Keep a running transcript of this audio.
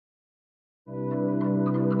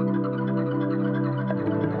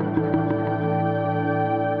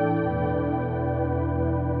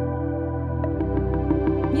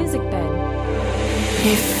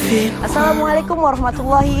Assalamualaikum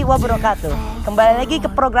warahmatullahi wabarakatuh. Kembali lagi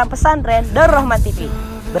ke program Pesantren Daarul Rahman TV.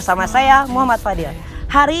 Bersama saya Muhammad Fadil.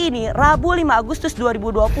 Hari ini Rabu 5 Agustus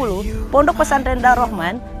 2020, Pondok Pesantren Daarul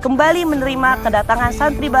Rahman kembali menerima kedatangan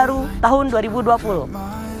santri baru tahun 2020.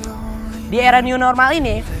 Di era new normal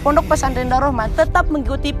ini, Pondok Pesantren Daarul Rahman tetap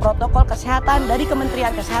mengikuti protokol kesehatan dari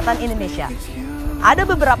Kementerian Kesehatan Indonesia. Ada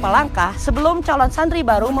beberapa langkah sebelum calon santri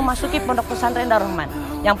baru memasuki Pondok Pesantren Daarul Rahman.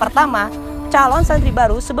 Yang pertama, calon santri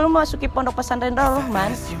baru sebelum memasuki Pondok Pesantren Daarul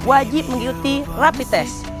Rahman wajib mengikuti rapid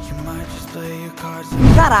test.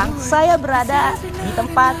 Sekarang saya berada di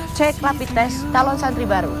tempat cek rapid test calon santri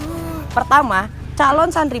baru. Pertama,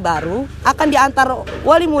 calon santri baru akan diantar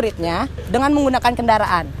wali muridnya dengan menggunakan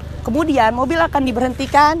kendaraan. Kemudian mobil akan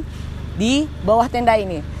diberhentikan di bawah tenda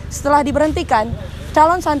ini. Setelah diberhentikan,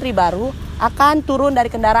 calon santri baru akan turun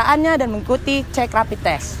dari kendaraannya dan mengikuti cek rapid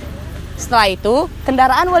test. Setelah itu,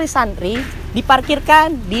 kendaraan wali santri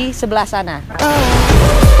diparkirkan di sebelah sana.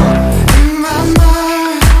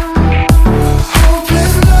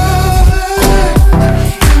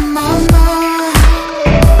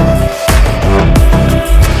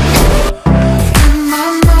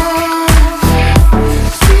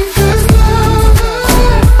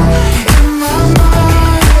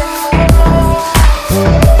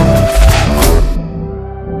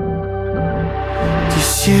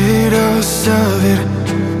 Quisiera saber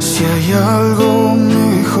si hay algo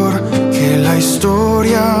mejor que la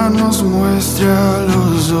historia nos muestre a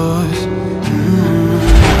los dos.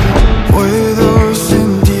 Puedo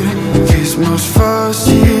sentir que es más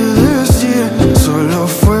fácil decir solo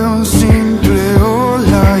fue un simple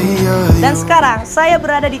hola y adiós. Dan sekarang saya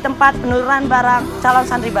berada di tempat penurunan barang calon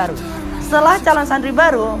santri baru. Setelah calon santri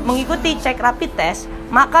baru mengikuti cek rapid test,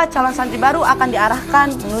 maka calon santri baru akan diarahkan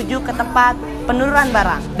menuju ke tempat penurunan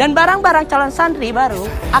barang. Dan barang-barang calon santri baru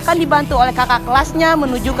akan dibantu oleh kakak kelasnya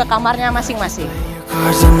menuju ke kamarnya masing-masing.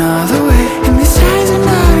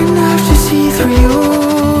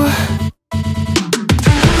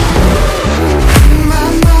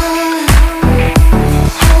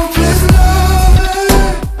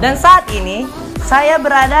 Dan saat ini saya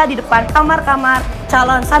berada di depan kamar-kamar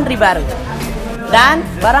calon santri baru. Dan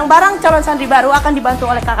barang-barang calon santri baru akan dibantu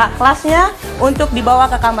oleh kakak kelasnya untuk dibawa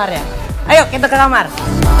ke kamarnya. Ayo kita ke kamar.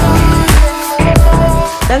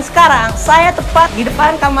 Dan sekarang saya tepat di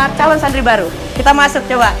depan kamar calon santri baru. Kita masuk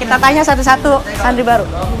coba, kita tanya satu-satu santri baru.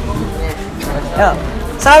 Yo.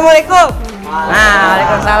 Assalamualaikum. Nah,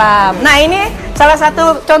 waalaikumsalam. Nah, ini salah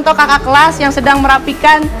satu contoh kakak kelas yang sedang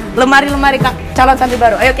merapikan lemari-lemari calon santri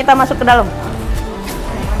baru. Ayo kita masuk ke dalam.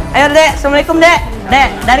 Ayo Dek, Assalamualaikum Dek. Dek,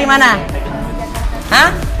 dari mana?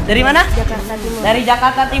 Hah? Dari mana? Jakarta Timur. Dari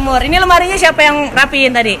Jakarta Timur. Ini lemarinya siapa yang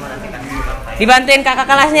rapiin tadi? Dibantuin kakak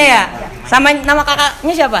kelasnya ya? Sama nama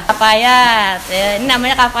kakaknya siapa? Kafayat. Ya, ini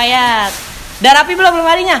namanya Kafayat. Udah rapi belum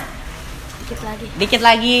lemarinya? Dikit lagi. Dikit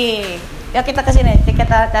lagi. Ya kita ke sini,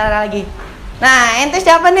 kita cara lagi. Nah, ente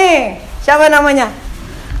siapa nih? Siapa namanya?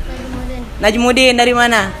 Najmudin. Dari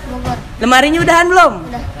mana? Bogor. Lemarinya udahan belum?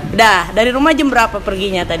 Udah. Udah. Dari rumah jam berapa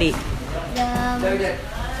perginya tadi? Jam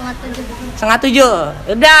 6:30. 6:30.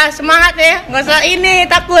 Udah, semangat ya. Nggak usah ini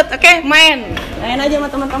takut. Oke, main. Main aja sama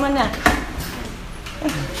teman-temannya.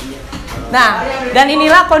 Nah, dan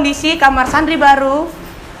inilah kondisi kamar santri baru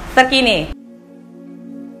terkini.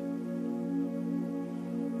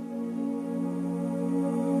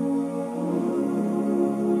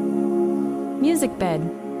 Music bed.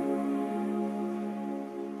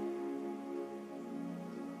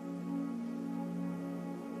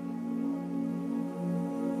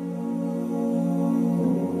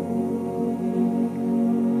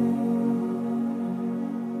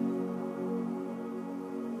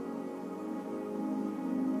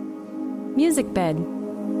 Music bed.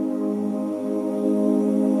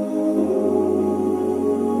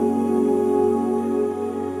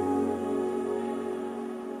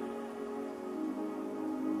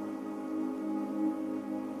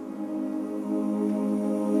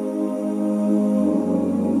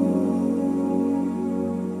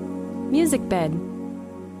 Music bed.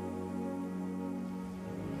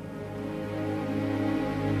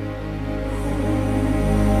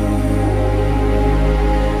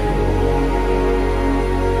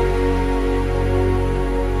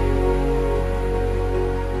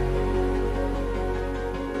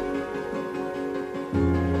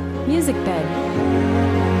 Music bed.